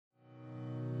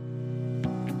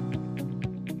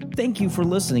Thank you for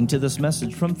listening to this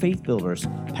message from Faith Builders.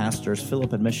 Pastors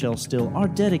Philip and Michelle Still are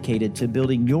dedicated to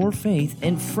building your faith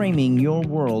and framing your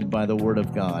world by the Word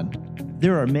of God.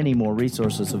 There are many more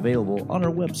resources available on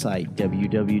our website,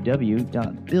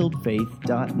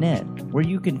 www.buildfaith.net, where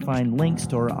you can find links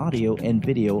to our audio and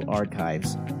video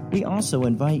archives. We also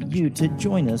invite you to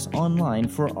join us online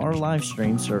for our live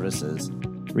stream services.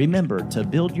 Remember to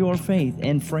build your faith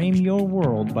and frame your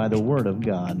world by the Word of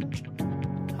God.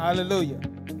 Hallelujah.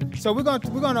 So we're going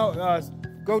to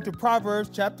go to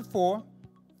Proverbs chapter 4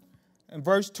 and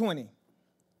verse 20.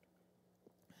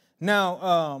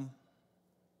 Now,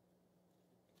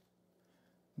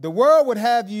 the world would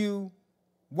have you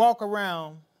walk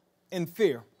around in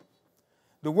fear.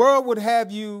 The world would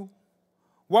have you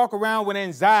walk around with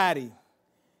anxiety,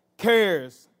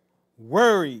 cares,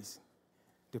 worries,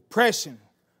 depression,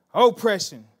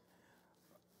 oppression.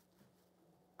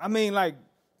 I mean, like,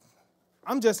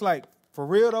 I'm just like, for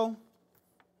real though?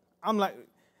 I'm like,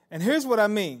 and here's what I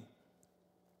mean.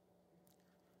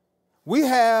 We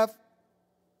have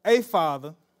a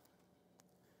Father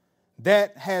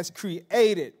that has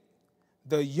created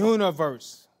the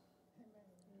universe,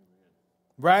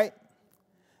 right?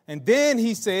 And then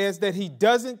he says that he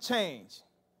doesn't change,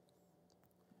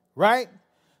 right?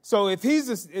 So if he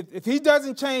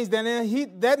doesn't change, then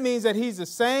that means that he's the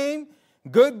same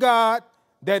good God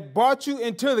that brought you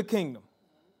into the kingdom,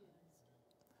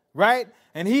 right?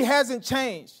 And he hasn't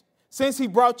changed since he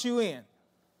brought you in,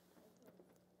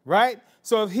 right?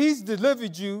 So if he's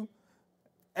delivered you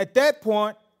at that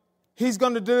point, he's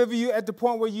going to deliver you at the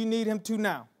point where you need him to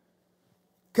now.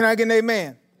 Can I get an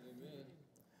amen? Amen.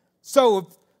 So if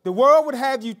the world would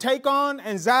have you take on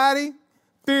anxiety,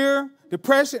 fear,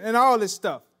 depression, and all this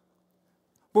stuff.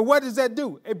 But what does that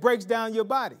do? It breaks down your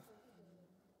body.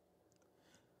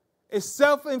 It's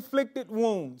self-inflicted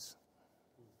wounds.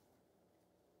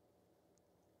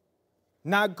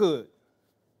 Not good.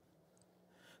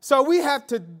 So we have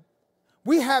to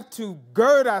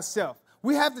gird ourselves.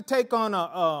 We have to take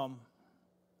on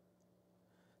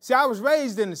see, I was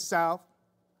raised in the South,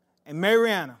 in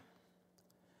Mariana.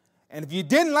 And if you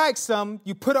didn't like something,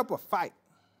 you put up a fight.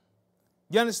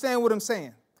 You understand what I'm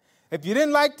saying? If you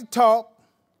didn't like to talk,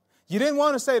 you didn't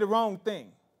want to say the wrong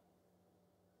thing.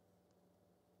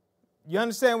 You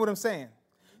understand what I'm saying?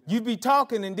 You'd be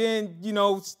talking and then, you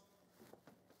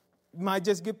might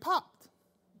just get popped.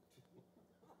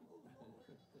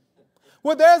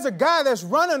 Well, there's a guy that's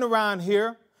running around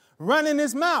here, running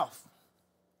his mouth.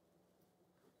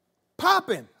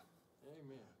 Popping.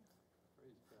 Amen.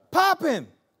 Popping.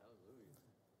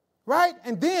 Right?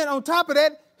 And then on top of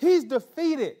that, he's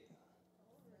defeated.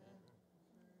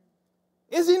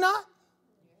 Is he not?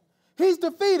 He's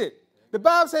defeated. The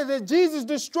Bible says that Jesus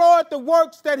destroyed the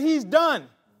works that he's done.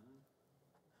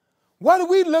 What do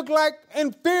we look like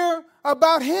in fear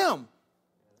about him?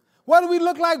 What do we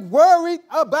look like worried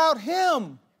about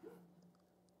him?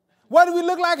 What do we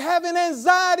look like having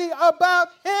anxiety about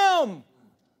him?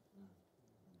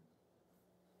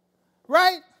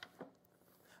 Right?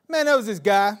 Man, there was this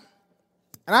guy,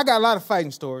 and I got a lot of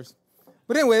fighting stories.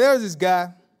 But anyway, there was this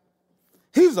guy.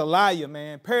 He was a liar,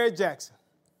 man, Perry Jackson.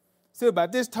 Still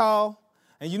about this tall.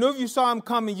 And if you saw him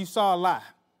coming, you saw a lie.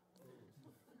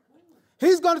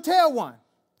 He's going to tell one.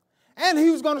 And he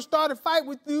was going to start a fight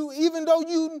with you, even though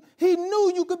he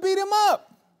knew you could beat him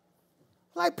up.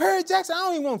 Like, Perry Jackson, I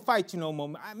don't even want to fight you no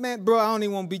more. Man, bro, I don't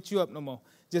even want to beat you up no more.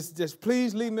 Just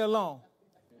please leave me alone.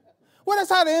 Well, that's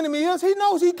how the enemy is. He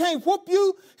knows he can't whoop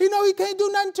you. He knows he can't do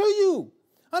nothing to you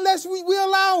unless we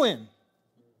allow him.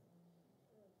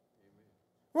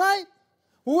 Right?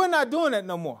 Well, we're not doing that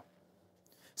no more.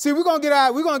 See, we're gonna get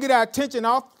our attention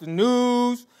off the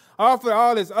news, off of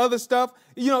all this other stuff.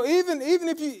 Even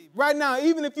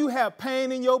if you have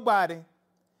pain in your body,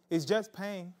 it's just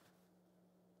pain.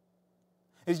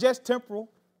 It's just temporal.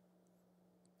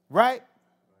 Right?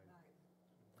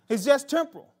 It's just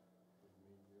temporal.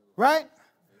 Right?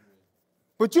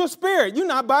 But you're spirit. You're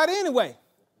not body anyway.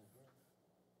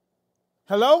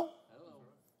 Hello?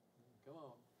 Come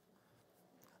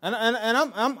on. And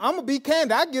I'm gonna be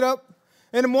candid. I get up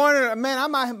in the morning,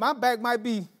 man, my back might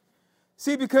be,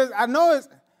 because I know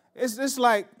it's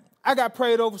like I got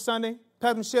prayed over Sunday.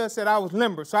 Pastor Michelle said I was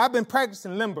limber, so I've been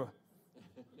practicing limber.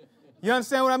 You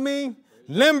understand what I mean?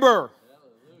 Limber.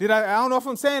 I don't know if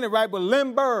I'm saying it right, but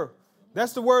limber.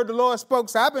 That's the word the Lord spoke,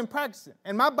 so I've been practicing.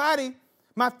 And my body,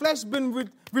 my flesh has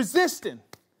been resisting.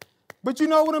 But you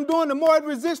know what I'm doing? The more it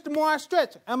resists, the more I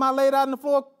stretch. Am I laid out on the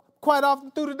floor quite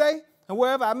often through the day? And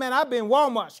wherever, I've been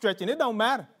Walmart stretching. It don't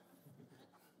matter.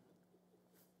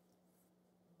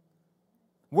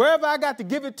 Wherever I got to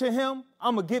give it to him,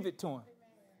 I'm going to give it to him.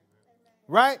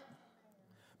 Right?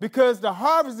 Because the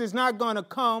harvest is not going to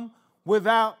come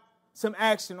without some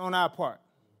action on our part.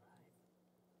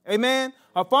 Amen?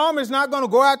 A farmer is not going to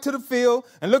go out to the field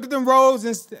and look at them rows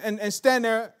and stand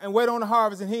there and wait on the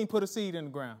harvest, and he ain't put a seed in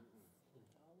the ground.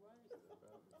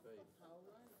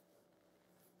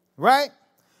 Right?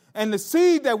 And the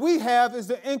seed that we have is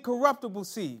the incorruptible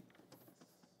seed.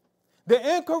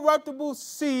 The incorruptible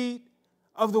seed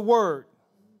of the word.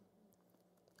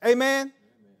 Amen?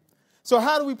 So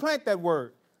how do we plant that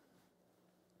word?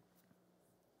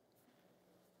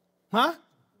 Huh?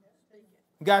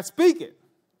 God speak it.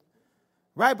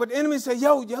 Right? But the enemy say,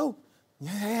 yo,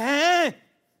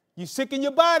 you sick in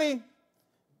your body.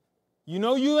 You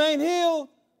know you ain't healed.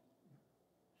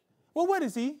 Well, what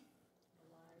is he?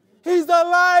 He's the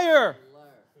liar.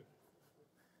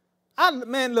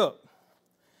 Man, look.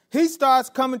 He starts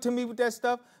coming to me with that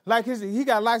stuff like he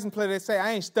got a license plate that say,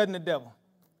 I ain't studying the devil.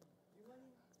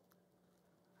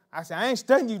 I said, I ain't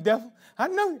studying you, devil. I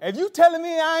know. If you telling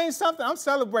me I ain't something, I'm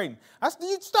celebrating.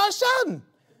 You start shouting.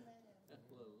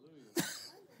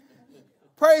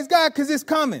 Praise God, because it's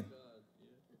coming.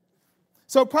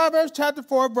 So Proverbs chapter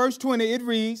 4, verse 20, it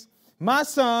reads, my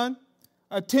son,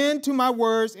 attend to my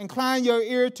words, incline your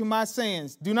ear to my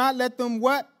sayings. Do not let them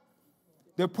what?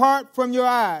 Depart from your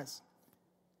eyes.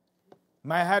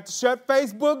 Might have to shut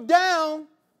Facebook down.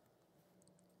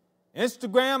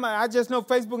 Instagram, I just know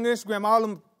Facebook and Instagram,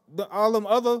 all them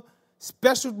other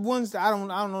special ones that I don't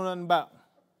know nothing about.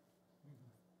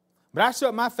 But I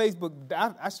shut my Facebook,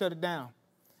 I shut it down.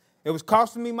 It was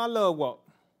costing me my love walk.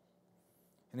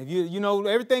 And if you know,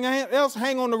 everything else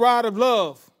hang on the rod of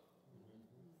love.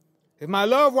 If my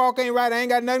love walk ain't right, I ain't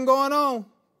got nothing going on.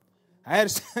 I had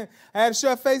to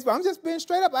shut Facebook. I'm just being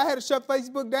straight up. I had to shut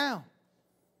Facebook down.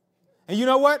 And you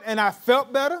know what? And I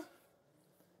felt better.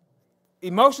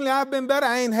 Emotionally, I've been better.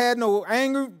 I ain't had no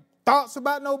angry thoughts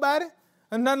about nobody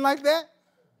or nothing like that.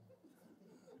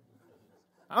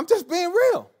 I'm just being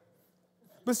real.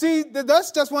 But see, that's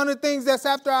just one of the things that's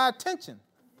after our attention.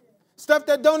 Stuff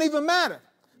that don't even matter.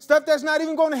 Stuff that's not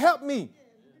even going to help me.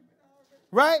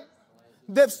 Right?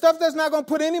 That stuff that's not going to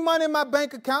put any money in my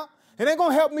bank account. It ain't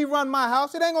going to help me run my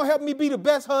house. It ain't going to help me be the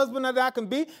best husband that I can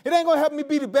be. It ain't going to help me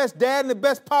be the best dad and the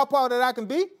best pawpaw that I can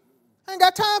be. I ain't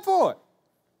got time for it.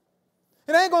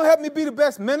 It ain't going to help me be the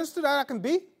best minister that I can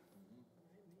be.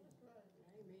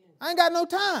 I ain't got no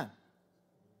time.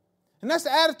 And that's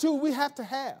the attitude we have to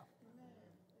have.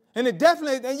 And it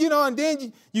definitely, and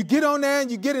then you get on there and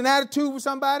you get an attitude with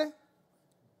somebody.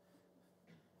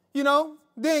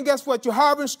 Then guess what? You're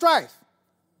harboring strife.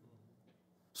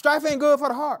 Strife ain't good for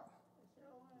the heart.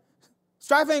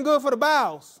 Strife ain't good for the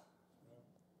bowels.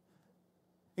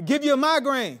 It give you a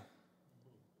migraine.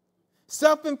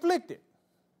 Self-inflicted.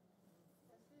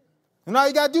 And all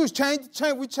you got to do is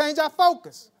we change our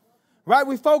focus. Right?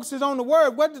 We focus on the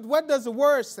word. What does the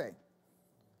word say?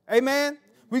 Amen?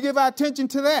 We give our attention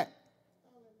to that.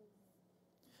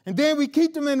 And then we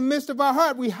keep them in the midst of our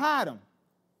heart. We hide them.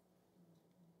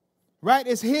 Right?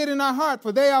 It's hid in our heart,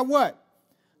 for they are what?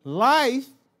 Life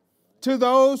to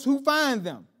those who find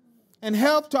them and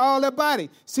health to all their body.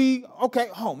 See, okay,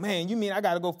 oh man, you mean I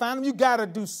got to go find them? You got to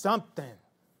do something.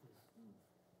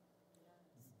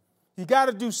 You got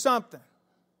to do something.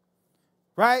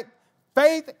 Right?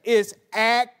 Faith is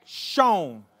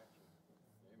action.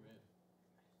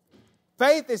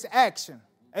 Faith is action.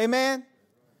 Amen?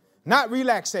 Not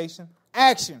relaxation.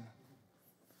 Action.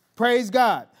 Praise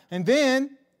God. And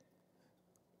then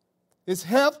it's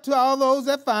health to all those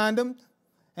that find them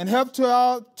and health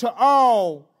to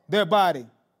all their body.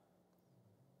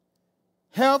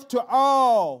 Health to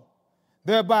all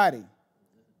their body.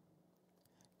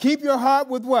 Keep your heart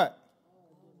with what?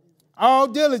 All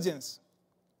diligence.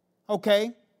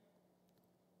 Okay.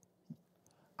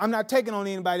 I'm not taking on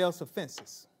anybody else's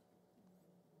offenses.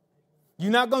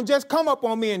 You're not going to just come up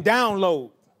on me and download.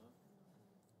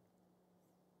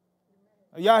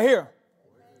 Are y'all here?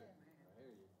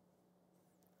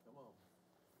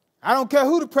 I don't care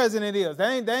who the president is. They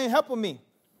ain't helping me.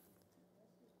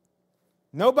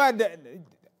 Nobody,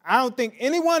 I don't think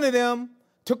any one of them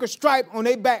took a stripe on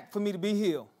their back for me to be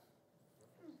healed.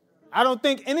 I don't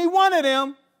think any one of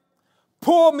them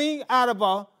pulled me out of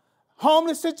a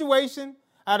homeless situation,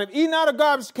 out of eating out of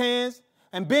garbage cans,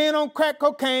 and being on crack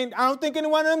cocaine. I don't think any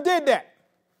one of them did that.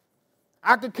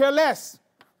 I could care less.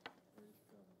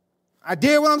 I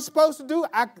did what I'm supposed to do.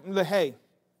 Hey,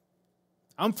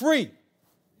 I'm free.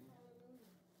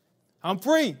 I'm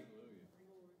free.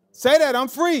 Say that, I'm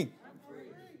free.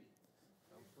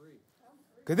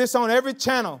 Because it's on every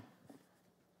channel.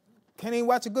 Can't even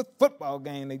watch a good football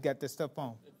game. They got this stuff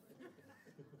on.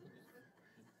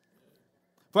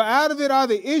 For out of it are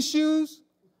the issues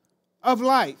of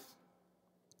life.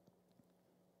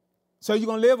 So you're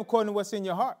going to live according to what's in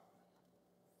your heart.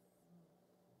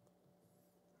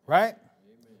 Right?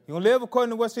 You're going to live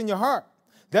according to what's in your heart.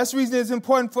 That's the reason it's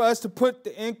important for us to put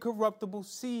the incorruptible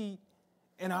seed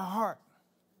in our heart.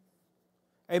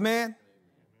 Amen?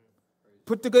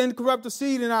 Put the incorruptible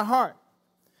seed in our heart.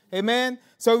 Amen?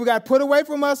 So we got to put away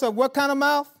from us of what kind of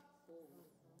mouth?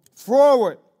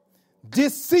 Forward.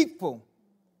 Deceitful.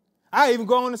 I even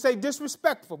go on to say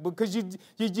disrespectful, because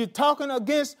you're talking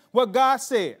against what God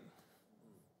said.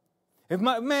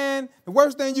 The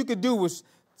worst thing you could do was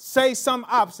say something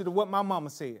opposite of what my mama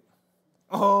said.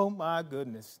 Oh, my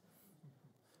goodness.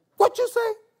 What you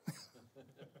say?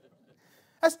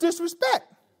 That's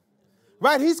disrespect.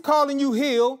 Right? He's calling you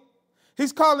heel.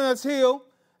 He's calling us heel,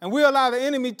 and we allow the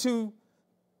enemy to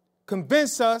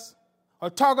convince us or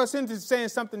talk us into saying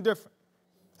something different.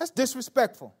 That's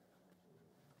disrespectful.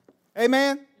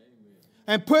 Amen? Amen.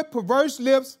 And put perverse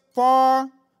lips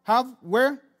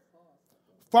where?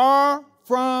 Far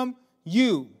from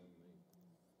you.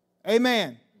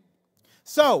 Amen.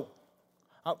 So,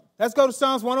 let's go to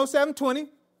Psalms 107:20.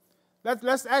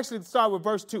 Let's actually start with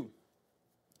verse 2.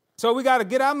 So we got to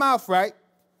get our mouth right.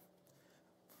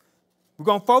 We're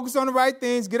going to focus on the right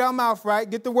things, get our mouth right,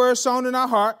 get the word sown in our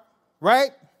heart,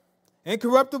 right?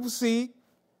 Incorruptible seed.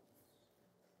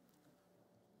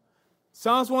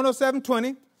 Psalms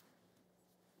 107:20.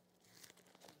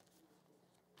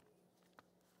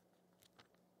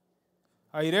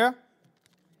 Are you there?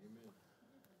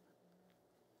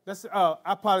 I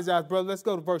apologize, brother. Let's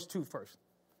go to verse 2 first.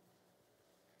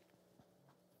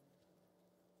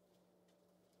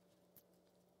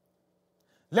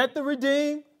 Let the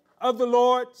redeemed of the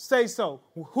Lord say so.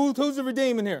 Who's the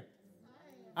redeeming here?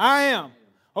 I am.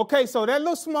 Okay, so that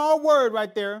little small word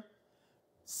right there,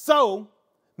 so,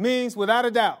 means without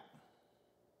a doubt.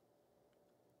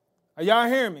 Are y'all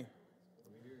hearing me?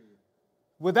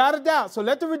 Without a doubt. So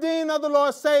let the redeemed of the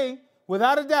Lord say,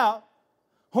 without a doubt,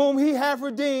 whom he hath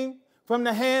redeemed from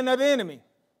the hand of the enemy.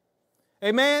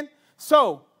 Amen?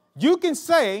 So you can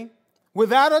say,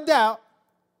 without a doubt,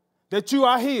 that you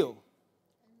are healed.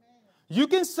 You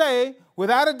can say,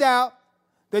 without a doubt,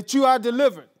 that you are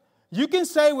delivered. You can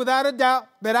say, without a doubt,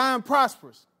 that I am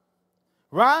prosperous.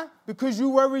 Right? Because you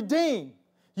were redeemed.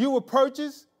 You were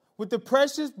purchased with the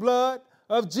precious blood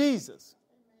of Jesus.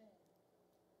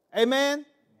 Amen?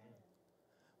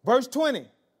 Verse 20.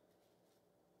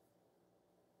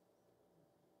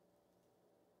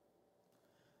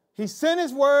 He sent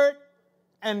his word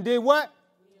and did what?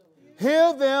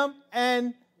 Heal them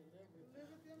and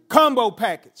combo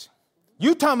package.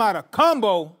 You talking about a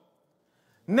combo.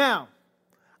 Now,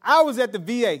 I was at the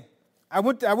VA. I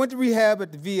went to rehab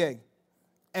at the VA.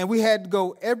 And we had to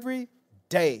go every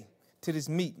day to this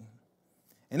meeting.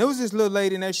 And there was this little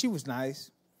lady in there. She was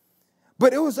nice.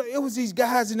 But it was these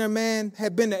guys in there, man,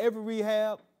 had been to every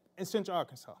rehab in Central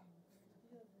Arkansas.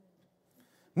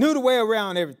 Knew the way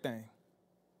around everything.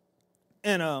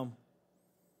 And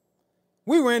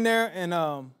we were in there, and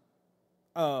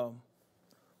my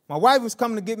wife was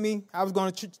coming to get me. I was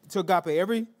going to Agape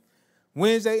every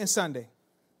Wednesday and Sunday.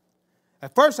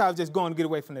 At first, I was just going to get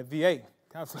away from the VA.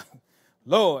 I was like,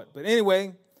 Lord. But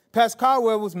anyway, Pastor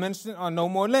Caldwell was ministering on No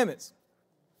More Limits.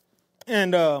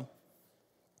 And I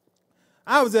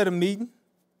was at a meeting.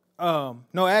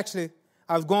 Actually,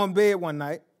 I was going to bed one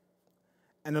night,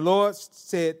 and the Lord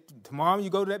said, tomorrow when you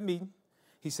go to that meeting,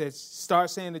 he said, start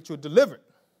saying that you're delivered.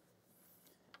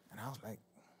 And I was like,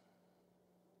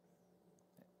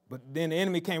 but then the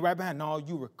enemy came right behind. No,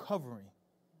 you're recovering.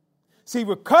 See,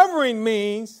 recovering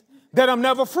means that I'm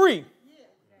never free.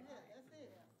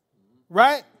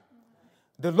 Right?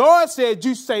 The Lord said,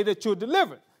 you say that you're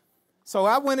delivered. So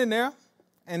I went in there,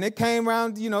 and it came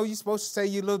around, you're supposed to say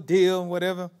your little deal,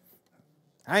 whatever.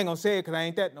 I ain't going to say it because I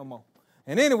ain't that no more.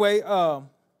 And anyway, got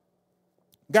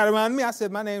around to me. I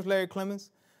said, my name's Larry Clemmons,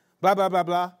 blah, blah, blah,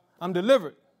 blah. I'm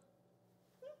delivered.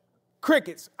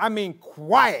 Crickets. I mean,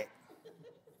 quiet.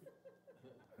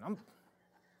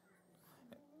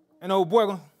 And old boy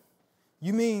going,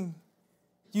 you mean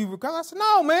you recover? I said,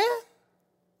 no, man.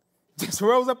 Just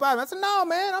rose up out of it. I said, no,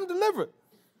 man, I'm delivered.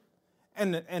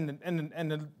 And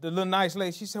the little nice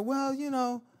lady, she said,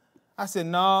 well, I said,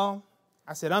 no.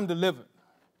 I said, I'm delivered.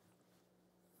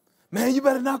 Man, you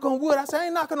better knock on wood. I said, I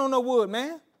ain't knocking on no wood,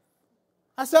 man.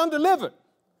 I said, I'm delivered.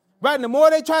 Right? And the more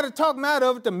they try to talk me out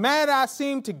of it, the madder I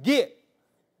seem to get.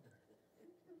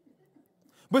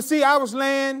 But see, I was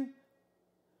laying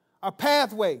a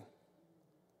pathway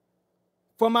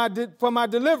for my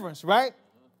deliverance, right?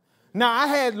 Now, I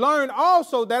had learned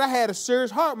also that I had a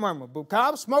serious heart murmur because I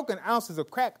was smoking ounces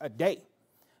of crack a day.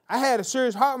 I had a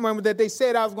serious heart murmur that they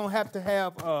said I was going to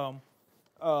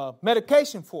have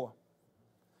medication for.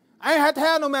 I ain't had to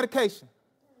have no medication.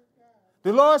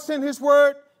 The Lord sent his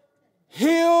word,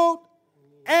 healed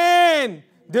and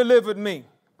delivered me.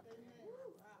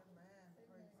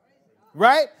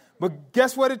 Right? But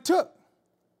guess what it took?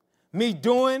 Me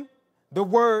doing the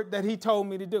word that he told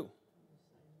me to do.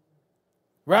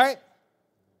 Right?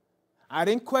 I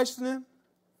didn't question him.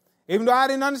 Even though I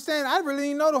didn't understand, I really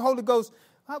didn't know the Holy Ghost.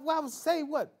 I would say,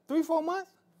 3-4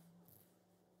 months?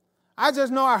 I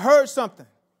just know I heard something.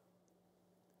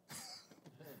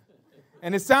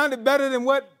 And it sounded better than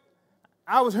what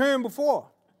I was hearing before.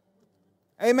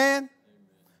 Amen?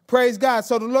 Praise God.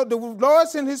 So the Lord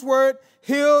sent his word,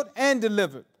 healed and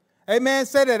delivered. Amen.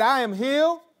 Say that I am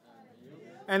healed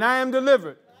and I am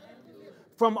delivered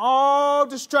from all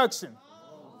destruction.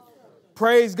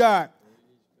 Praise God.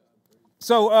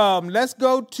 So let's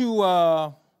go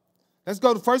to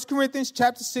 1 Corinthians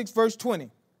chapter 6, verse 20.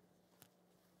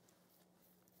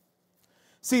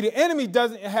 See, the enemy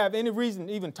doesn't have any reason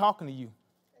even talking to you.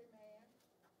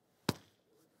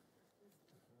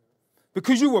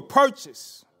 Because you were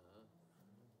purchased.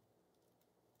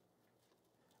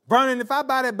 Vernon, if I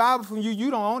buy that Bible from you, you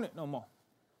don't own it no more.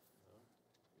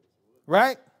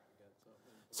 Right?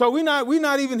 So we're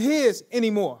not even his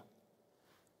anymore.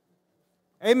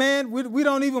 Amen? We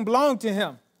don't even belong to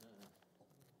him.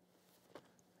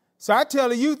 So I tell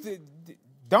the youth,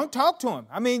 don't talk to him.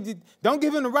 I mean, don't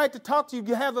give him the right to talk to you.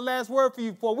 You have the last word for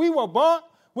you. For we were bought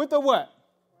with a what?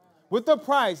 With a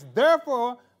price.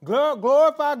 Therefore,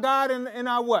 glorify God in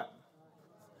our what?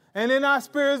 And in our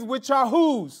spirits, which are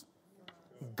whose?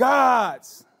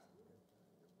 God's.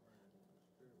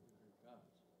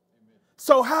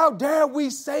 So how dare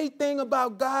we say things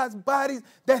about God's bodies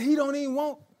that he don't even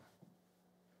want?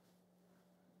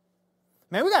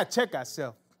 Man, we got to check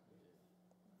ourselves.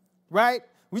 Right?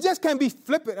 We just can't be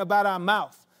flippant about our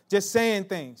mouth, just saying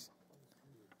things.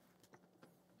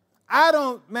 I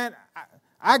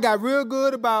got real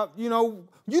good about, when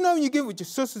you get with your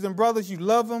sisters and brothers, you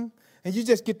love them, and you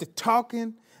just get to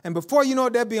talking, and before you know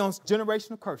it, they'll be on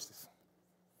generational curses.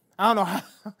 I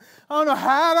don't know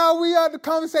how we are the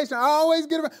conversation. I always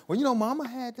get around. Well, Mama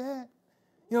had that.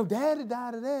 Daddy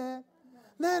died of that.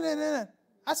 Nah.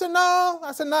 I said, no.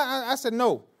 I said,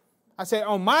 no. I said,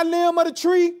 on my limb of the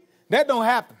tree, that don't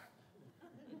happen.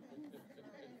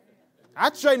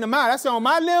 I straightened them out. I said, on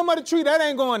my limb of the tree, that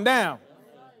ain't going down.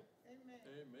 Amen.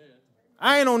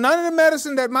 I ain't on none of the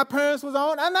medicine that my parents was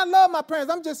on. And I love my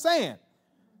parents. I'm just saying.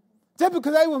 Just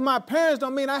because they was my parents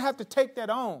don't mean I have to take that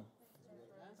on.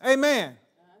 Amen.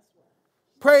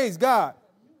 Praise God.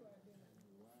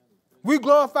 We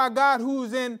glorify God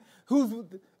who's in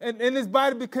his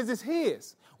body because it's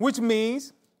his, which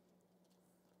means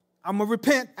I'm going to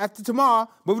repent after tomorrow,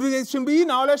 but we shouldn't be eating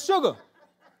all that sugar.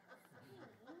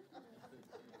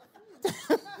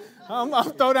 I'm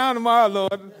throw down tomorrow,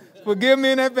 Lord. Forgive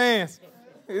me in advance.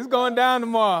 It's going down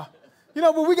tomorrow.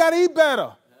 But we got to eat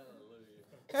better.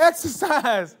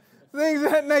 Exercise. Things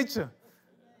of that nature.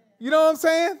 You know what I'm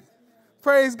saying?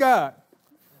 Praise God.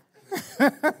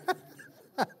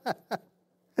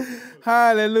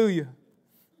 Hallelujah.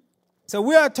 So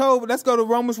we are told, let's go to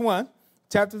Romans 1,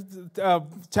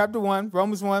 chapter 1,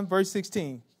 Romans 1, verse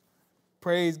 16.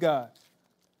 Praise God.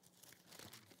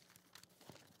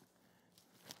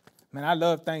 Man, I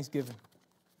love Thanksgiving.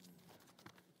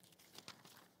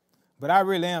 But I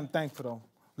really am thankful though.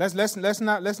 Let's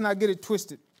not get it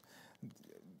twisted.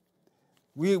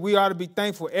 We ought to be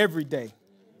thankful every day.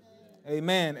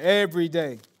 Amen. Every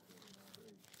day.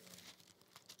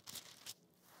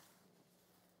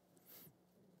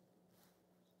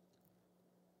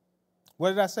 What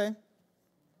did I say?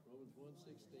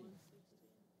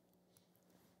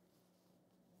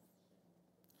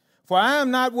 For I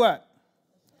am not what?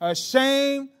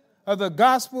 Ashamed of the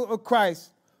gospel of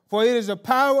Christ, for it is the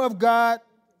power of God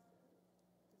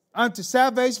unto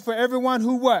salvation for everyone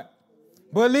who what?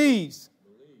 Believes.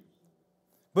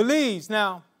 Believes.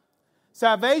 Now,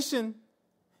 salvation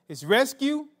is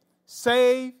rescue,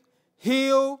 save,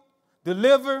 heal,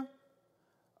 deliver.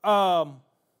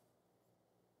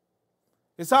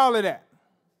 It's all of that.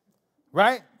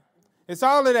 Right? It's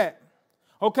all of that.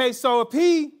 Okay, so if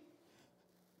he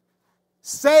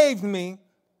saved me,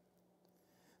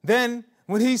 then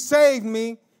when he saved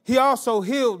me, he also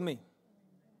healed me.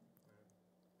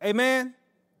 Amen?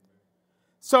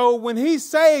 So when he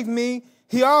saved me,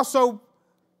 he also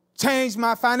changed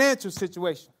my financial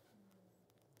situation.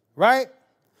 Right?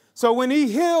 So when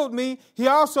he healed me, he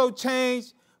also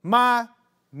changed my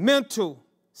mental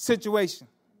situation.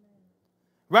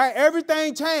 Right?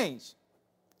 Everything changed.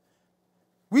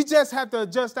 We just have to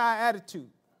adjust our attitude.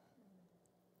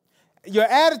 Your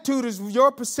attitude is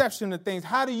your perception of things.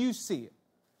 How do you see it?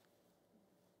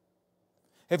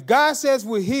 If God says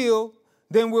we're healed,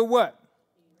 then we're what?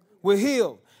 We're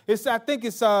healed. I think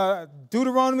it's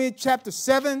Deuteronomy chapter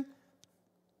 7,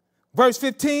 verse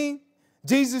 15.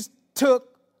 Jesus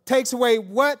takes away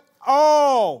what?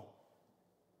 All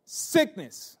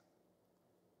sickness.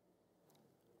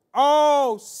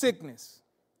 All sickness.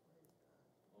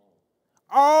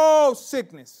 All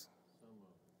sickness.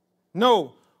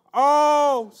 No,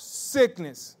 all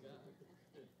sickness.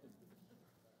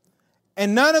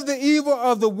 And none of the evil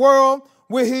of the world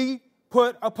will he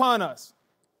put upon us.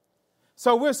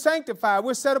 So we're sanctified.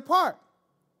 We're set apart.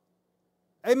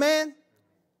 Amen?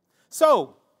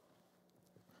 So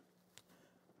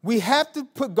we have to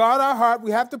guard our heart.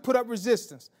 We have to put up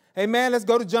resistance. Amen? Let's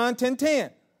go to John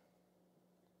 10:10.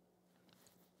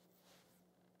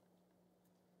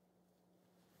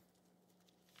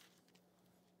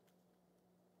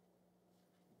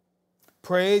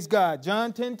 Praise God.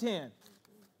 John 10:10.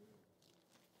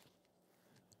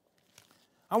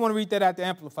 I want to read that out the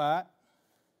Amplified.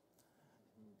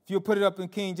 If you'll put it up in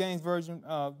King James Version,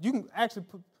 you can actually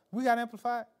put, we got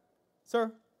Amplified, sir?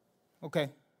 Okay.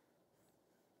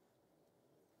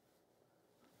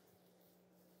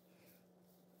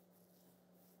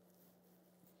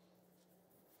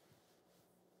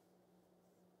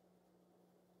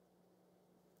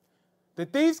 The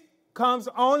thief comes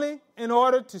only in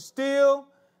order to steal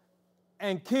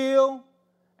and kill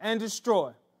and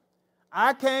destroy.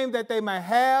 I came that they might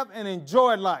have and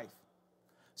enjoy life.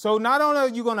 So not only are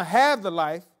you going to have the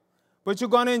life, but you're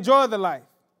going to enjoy the life,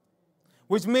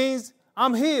 which means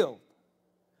I'm healed.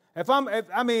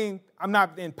 I'm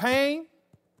not in pain,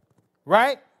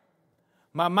 right?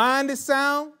 My mind is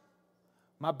sound.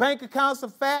 My bank accounts are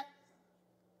fat.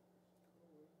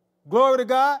 Glory to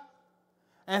God.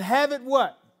 And have it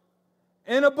what?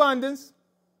 In abundance.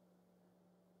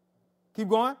 Keep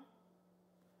going.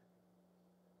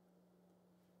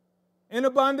 In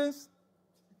abundance.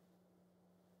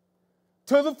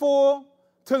 To the full,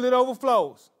 till it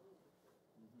overflows.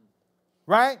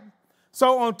 Right?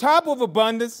 So on top of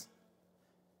abundance,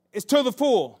 it's to the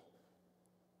full.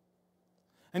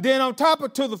 And then on top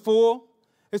of to the full,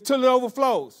 it's till it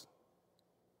overflows.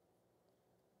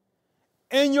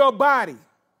 In your body.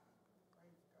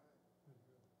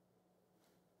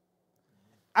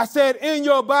 I said in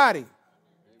your body.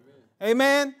 Amen.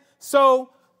 Amen.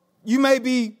 So you may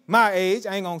be my age.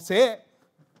 I ain't going to say it.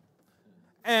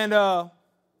 And I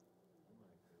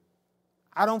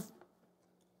don't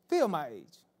feel my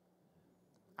age.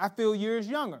 I feel years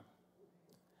younger.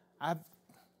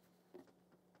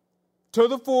 To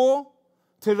the full,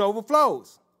 till it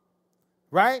overflows.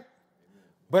 Right?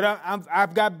 But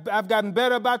I've gotten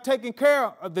better about taking care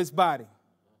of this body.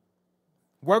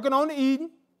 Working on the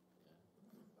eating.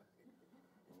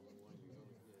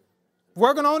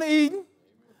 Working on the eating.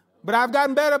 But I've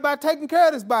gotten better about taking care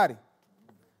of this body.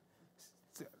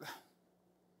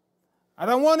 I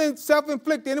don't want to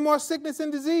self-inflict any more sickness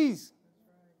and disease.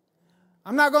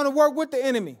 I'm not going to work with the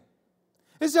enemy.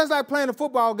 It's just like playing a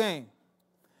football game.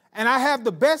 And I have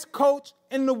the best coach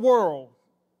in the world.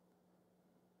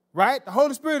 Right? The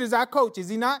Holy Spirit is our coach, is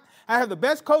he not? I have the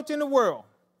best coach in the world.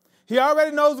 He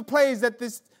already knows the plays that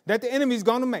the enemy is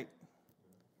going to make.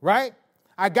 Right?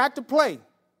 I got to play.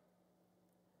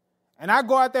 And I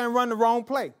go out there and run the wrong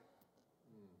play.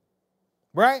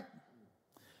 Right?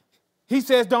 He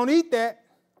says, don't eat that.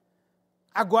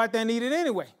 I go out there and eat it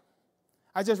anyway.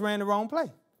 I just ran the wrong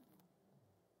play.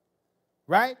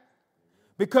 Right?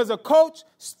 Because a coach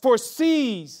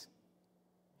foresees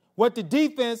what the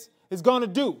defense is going to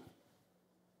do.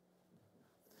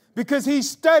 Because he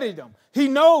studied them. He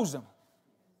knows them.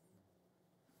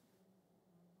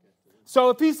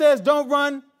 So if he says, don't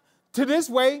run to this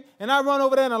way, and I run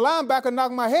over there and a linebacker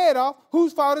knock my head off,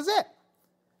 whose fault is that?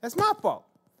 That's my fault.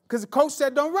 Because the coach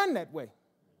said don't run that way.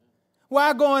 Well,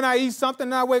 I go and I eat something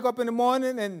and I wake up in the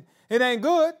morning and it ain't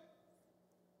good.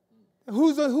 Who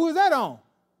is that on?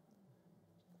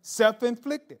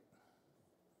 Self-inflicted.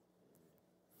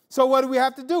 So what do we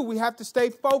have to do? We have to stay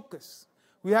focused.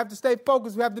 We have to stay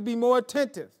focused. We have to be more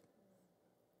attentive.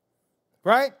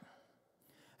 Right?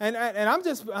 And I'm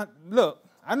just, look,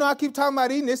 I know I keep talking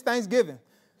about eating this Thanksgiving,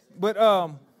 but,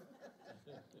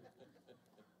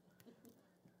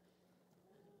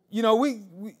 you know,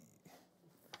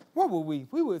 where were we?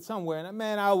 We were somewhere, and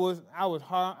man, I was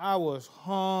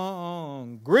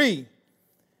hungry.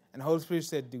 And the Holy Spirit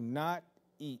said, do not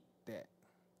eat that.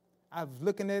 I was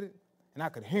looking at it, and I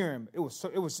could hear him.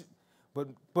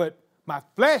 But my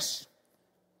flesh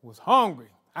was hungry.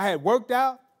 I had worked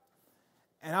out,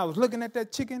 and I was looking at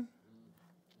that chicken,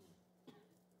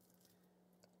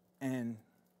 and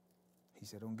he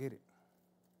said, don't get it.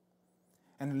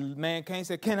 And the man came and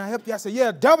said, can I help you? I said,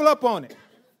 yeah, double up on it.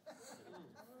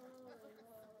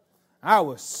 I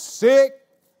was sick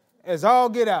as all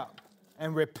get out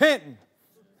and repenting.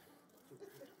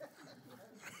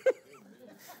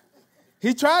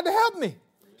 He tried to help me.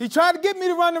 He tried to get me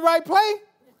to run the right play.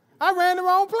 I ran the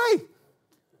wrong play.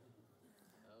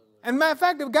 And matter of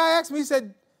fact, the guy asked me, he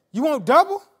said, you want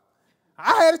double?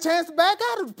 I had a chance to back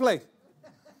out of the play.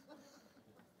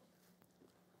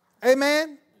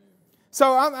 Amen.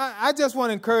 So I just want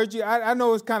to encourage you. I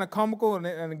know it's kind of comical,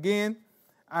 and again,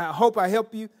 I hope I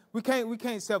help you. We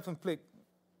can't self-inflict.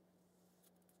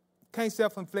 Can't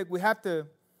self-inflict. We have to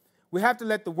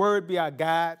let the word be our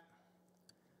guide,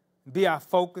 be our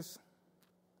focus.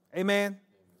 Amen.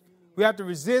 We have to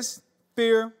resist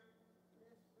fear.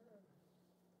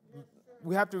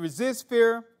 We have to resist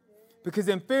fear, because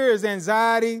in fear is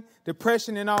anxiety,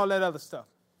 depression, and all that other stuff.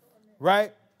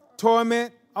 Right?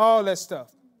 Torment, all that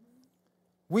stuff.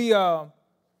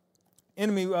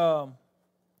 Enemy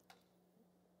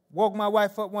woke my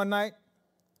wife up one night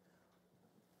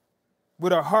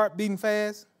with her heart beating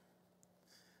fast.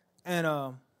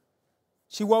 And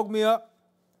she woke me up,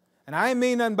 and I ain't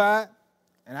mean nothing by it.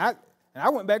 And I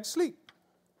went back to sleep.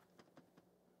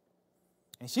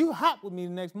 And she was hot with me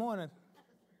the next morning.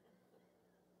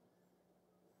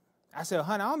 I said,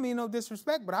 honey, I don't mean no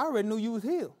disrespect, but I already knew you was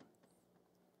healed.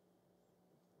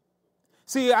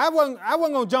 See, I wasn't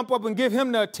going to jump up and give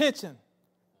him the attention.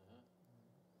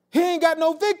 He ain't got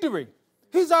no victory.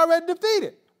 He's already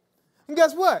defeated. And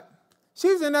guess what? She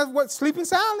was in there, sleeping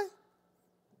soundly.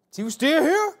 She was still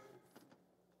here.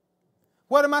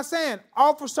 What am I saying?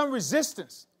 Offer some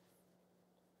resistance.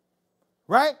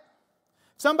 Right?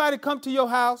 Somebody come to your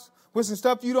house with some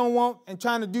stuff you don't want and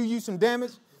trying to do you some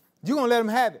damage, you're going to let them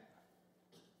have it.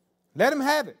 Let them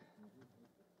have it.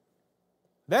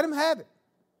 Let them have it.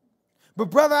 But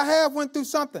brother, I have went through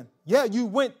something. Yeah, you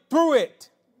went through it.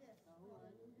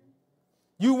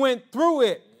 You went through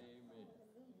it.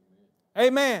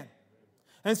 Amen.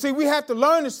 And see, we have to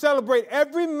learn to celebrate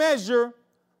every measure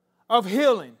of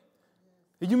healing.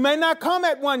 You may not come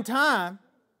at one time,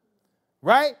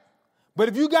 right? But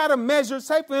if you got a measure,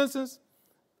 say for instance,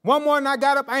 one morning I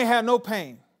got up, I ain't had no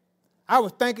pain. I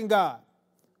was thanking God,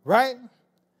 right?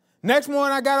 Next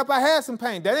morning I got up, I had some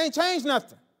pain. That ain't changed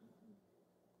nothing,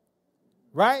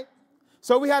 right?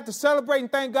 So we have to celebrate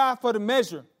and thank God for the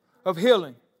measure of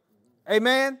healing.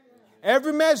 Amen?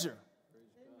 Every measure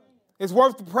is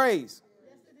worth the praise,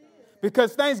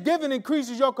 because thanksgiving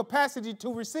increases your capacity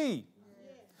to receive.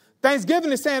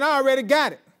 Thanksgiving is saying, I already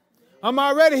got it. I'm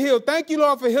already healed. Thank you,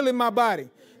 Lord, for healing my body.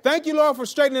 Thank you, Lord, for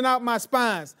straightening out my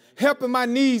spines, helping my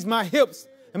knees, my hips,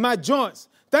 and my joints.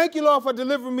 Thank you, Lord, for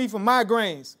delivering me from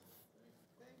migraines.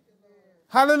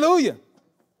 Hallelujah.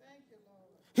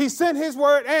 He sent his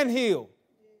word and healed.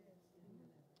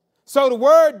 So the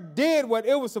word did what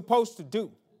it was supposed to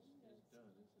do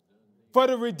for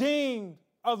the redeemed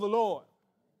of the Lord.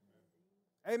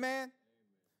 Amen.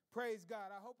 Praise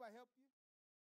God. I hope I helped you.